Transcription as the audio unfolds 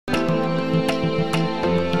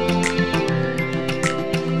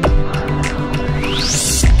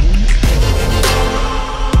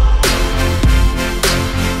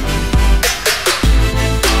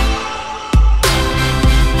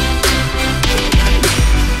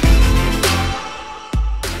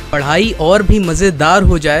पढ़ाई और भी मज़ेदार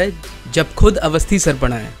हो जाए जब खुद अवस्थी सर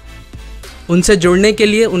पढ़ाएं। उनसे जुड़ने के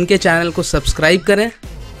लिए उनके चैनल को सब्सक्राइब करें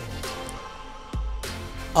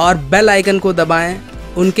और बेल आइकन को दबाएं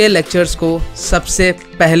उनके लेक्चर्स को सबसे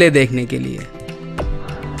पहले देखने के लिए।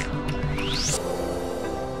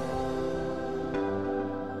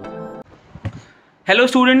 Hello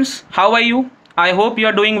students, how are you? I hope you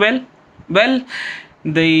are doing well. Well,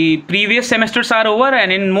 the previous semesters are over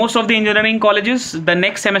and in most of the engineering colleges, the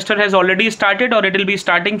next semester has already started or it will be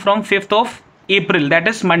starting from 5th of April, that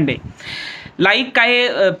is Monday. Like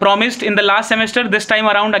I promised in the last semester, this time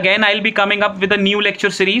around again I'll be coming up with a new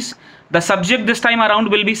lecture series. The subject this time around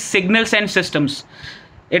will be signals and systems.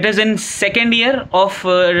 It is in second year of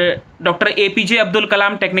Dr. APJ Abdul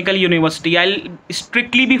Kalam Technical University. I'll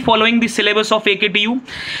strictly be following the syllabus of AKTU.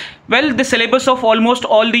 Well, the syllabus of almost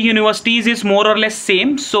all the universities is more or less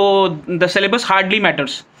same, so the syllabus hardly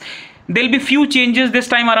matters. There'll be few changes this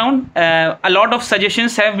time around. A lot of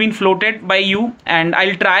suggestions have been floated by you, and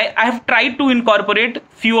I have tried to incorporate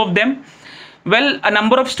few of them. Well, a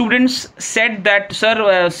number of students said that,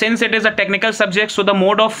 sir, since it is a technical subject, so the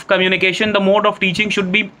mode of communication, the mode of teaching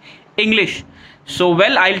should be English. So,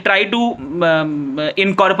 well, I'll try to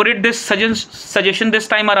incorporate this suggestion this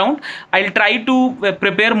time around. I'll try to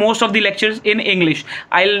prepare most of the lectures in English.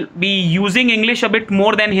 I'll be using English a bit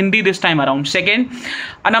more than Hindi this time around. Second,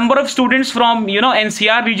 a number of students from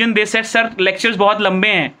NCR region, they said, sir, lectures बहुत लंबे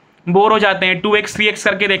हैं, bore हो जाते हैं, 2x 3x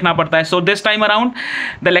करके देखना पड़ता है. So this time around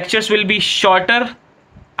the lectures will be shorter.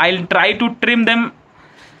 I'll try to trim them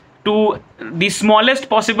to the smallest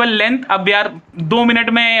possible length. अब यार 2 मिनट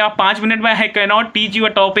में या 5 मिनट में I cannot teach you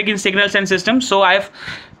a topic in signals and systems. So I have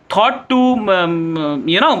thought to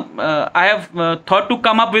thought to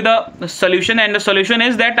come up with a solution, and the solution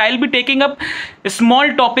is that I'll be taking up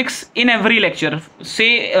small topics in every lecture. Say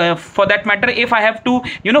for that matter, if I have to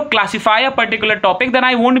classify a particular topic, then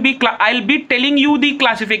I'll be telling you the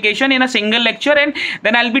classification in a single lecture, and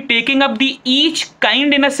then I'll be taking up the each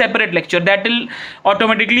kind in a separate lecture. That will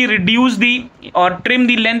automatically reduce or trim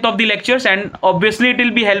the length of the lectures, and obviously it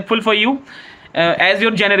will be helpful for you. As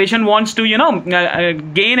your generation wants to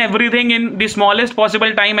gain everything in the smallest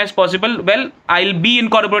possible time as possible, well, I'll be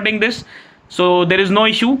incorporating this, so there is no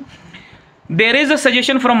issue. There is a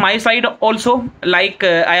suggestion from my side also. Like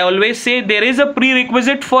I always say, there is a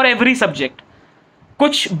prerequisite for every subject.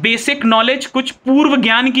 कुछ basic knowledge, कुछ पूर्व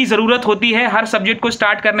ज्ञान की ज़रूरत होती है हर subject को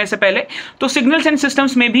start करने से पहले. तो सिग्नल्स एंड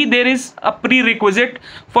सिस्टम्स में भी there is a pre requisite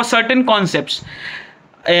for certain concepts.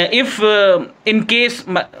 If in case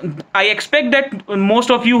I expect that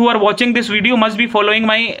most of you who are watching this video must be following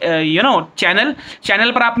my channel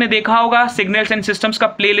पर आपने देखा होगा signals and systems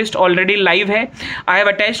का playlist already live है. I have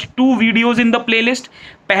attached 2 videos in the playlist.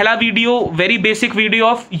 पहला video, very basic video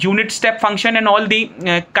of unit step function and all the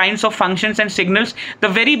kinds of functions and signals,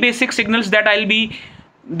 the very basic signals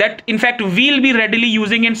that in fact we'll be readily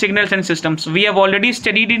using in signals and systems. We have already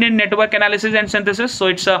studied it in network analysis and synthesis, so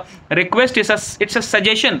it's a request, it's a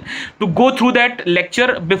suggestion to go through that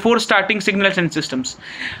lecture before starting signals and systems.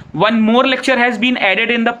 One more lecture has been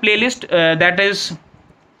added in the playlist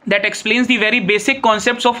that explains the very basic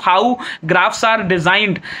concepts of how graphs are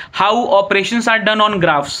designed, how operations are done on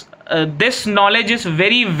graphs. This knowledge is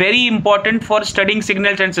very, very important for studying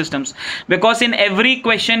signals and systems, because in every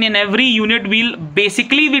question, in every unit, we'll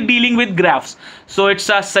basically be dealing with graphs. So it's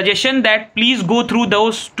a suggestion that please go through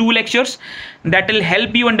those 2 lectures. That will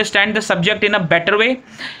help you understand the subject in a better way.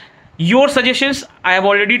 Your suggestions, I have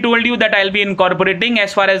already told you that I'll be incorporating.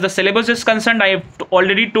 As far as the syllabus is concerned, I have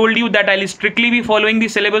already told you that I'll strictly be following the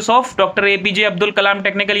syllabus of Dr. APJ Abdul Kalam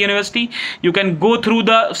Technical University. You can go through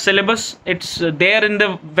the syllabus. It's there in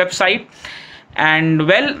the website. And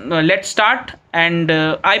well, let's start. And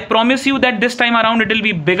I promise you that this time around it will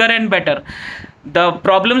be bigger and better. The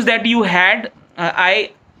problems that you had, I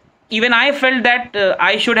felt that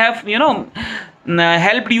I should have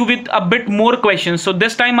helped you with a bit more questions. So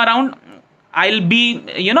this time around I'll be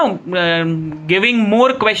giving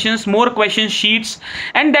more questions, more question sheets,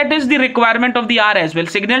 and that is the requirement of the hour as well.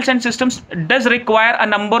 Signals and systems does require a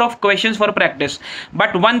number of questions for practice,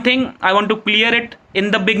 but one thing I want to clear it in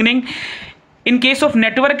the beginning. In case of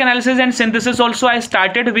network analysis and synthesis also, I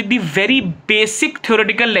started with the very basic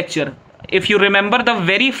theoretical lecture. If you remember, the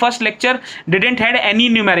very first lecture didn't had any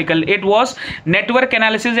numerical. It was network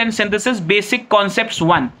analysis and synthesis basic concepts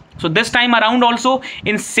 1. So this time around also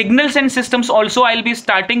in signals and systems also I'll be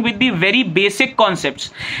starting with the very basic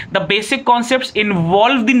concepts. The basic concepts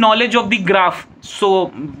involve the knowledge of the graph.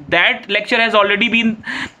 So that lecture has already been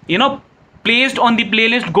placed on the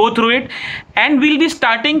playlist. Go through it, and we'll be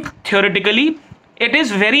starting theoretically it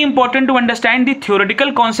is very important to understand the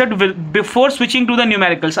theoretical concept before switching to the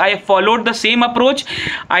numericals. I followed the same approach.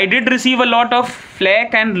 I did receive a lot of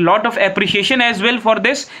flack and lot of appreciation as well for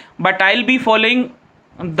this, but I'll be following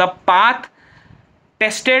the path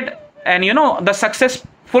tested and the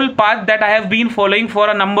successful path that I have been following for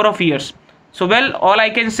a number of years. So well, all I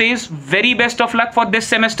can say is very best of luck for this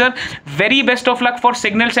semester, very best of luck for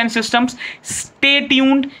signals and systems. Stay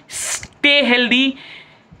tuned, stay healthy,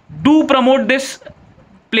 do promote this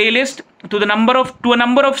playlist to a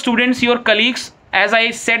number of students, your colleagues. As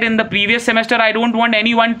I said in the previous semester, I don't want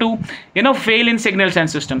anyone to fail in signals and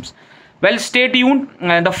systems. Well, stay tuned.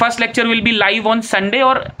 The first lecture will be live on Sunday,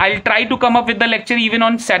 or I'll try to come up with the lecture even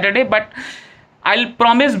on Saturday, but I'll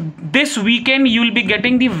promise this weekend you will be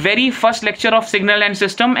getting the very first lecture of signal and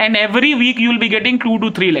system, and every week you will be getting 2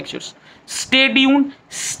 to 3 lectures. Stay tuned,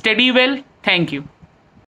 study well. Thank you.